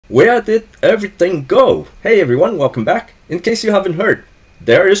Where did everything go? Hey everyone, welcome back. In case you haven't heard,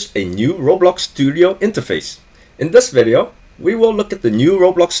 there is a new Roblox Studio interface. In this video, we will look at the new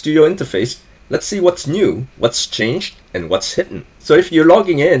Roblox Studio interface. Let's see what's new, what's changed, and what's hidden. So if you're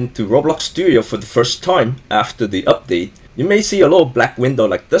logging in to Roblox Studio for the first time after the update, you may see a little black window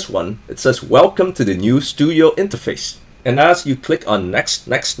like this one. It says, "Welcome to the new Studio interface." And as you click on next,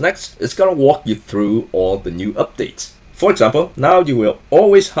 it's gonna walk you through all the new updates. For example, now you will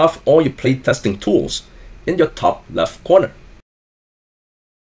always have all your playtesting tools in your top left corner.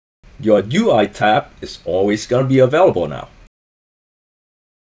 Your UI tab is always going to be available now.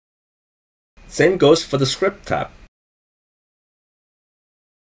 Same goes for the script tab.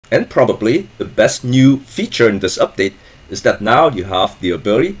 And probably the best new feature in this update is that now you have the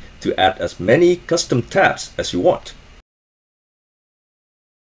ability to add as many custom tabs as you want.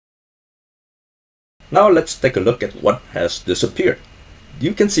 Now let's take a look at what has disappeared.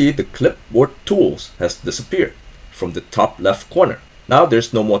 You can see the clipboard tools has disappeared from the top left corner. Now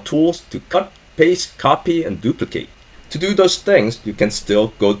there's no more tools to cut, paste, copy, and duplicate. To do those things, you can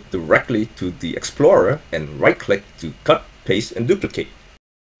still go directly to the Explorer and right-click to cut, paste, and duplicate.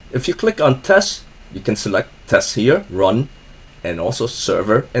 If you click on Test, you can select Test here, Run, and also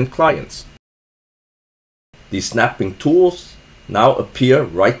Server and Clients. These snapping tools now appear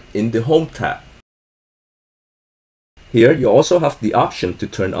right in the Home tab. Here you also have the option to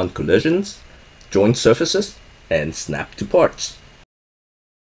turn on collisions, join surfaces, and snap to parts.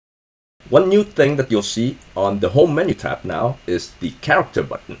 One new thing that you'll see on the Home menu tab now is the Character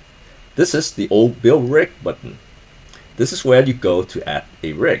button. This is the old Build Rig button. This is where you go to add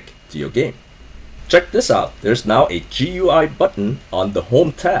a rig to your game. Check this out, there's now a GUI button on the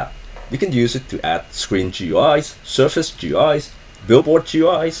Home tab. You can use it to add screen GUIs, surface GUIs, billboard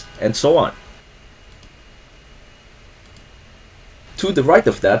GUIs, and so on. To the right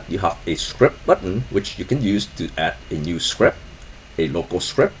of that, you have a script button, which you can use to add a new script, a local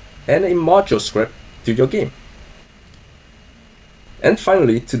script, and a module script to your game. And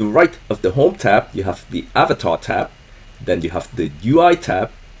finally, to the right of the Home tab, you have the Avatar tab, then you have the UI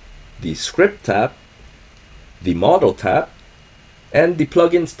tab, the Script tab, the Model tab, and the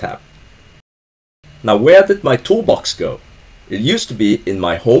Plugins tab. Now where did my toolbox go? It used to be in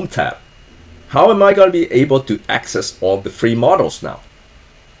my Home tab. How am I going to be able to access all the free models now?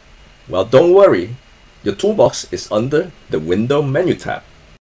 Well, don't worry, your toolbox is under the Window menu tab.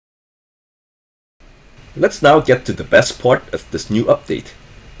 Let's now get to the best part of this new update.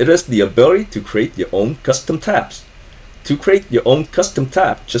 It is the ability to create your own custom tabs. To create your own custom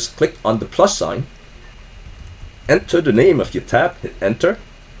tab, just click on the plus sign, enter the name of your tab, hit enter,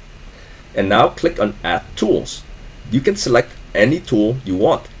 and now click on Add Tools. You can select any tool you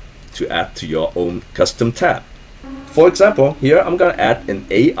want to add to your own custom tab. For example, here I'm going to add an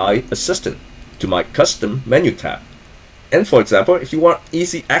AI assistant to my custom menu tab. And for example, if you want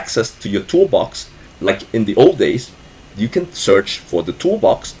easy access to your toolbox, like in the old days, you can search for the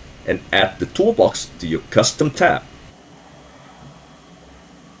toolbox and add the toolbox to your custom tab.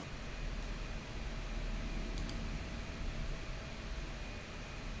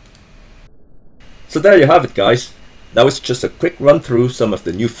 So there you have it, guys. That was just a quick run through some of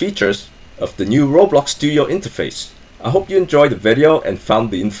the new features of the new Roblox Studio interface. I hope you enjoyed the video and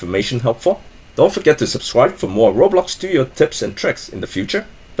found the information helpful. Don't forget to subscribe for more Roblox Studio tips and tricks in the future.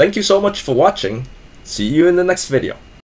 Thank you so much for watching. See you in the next video.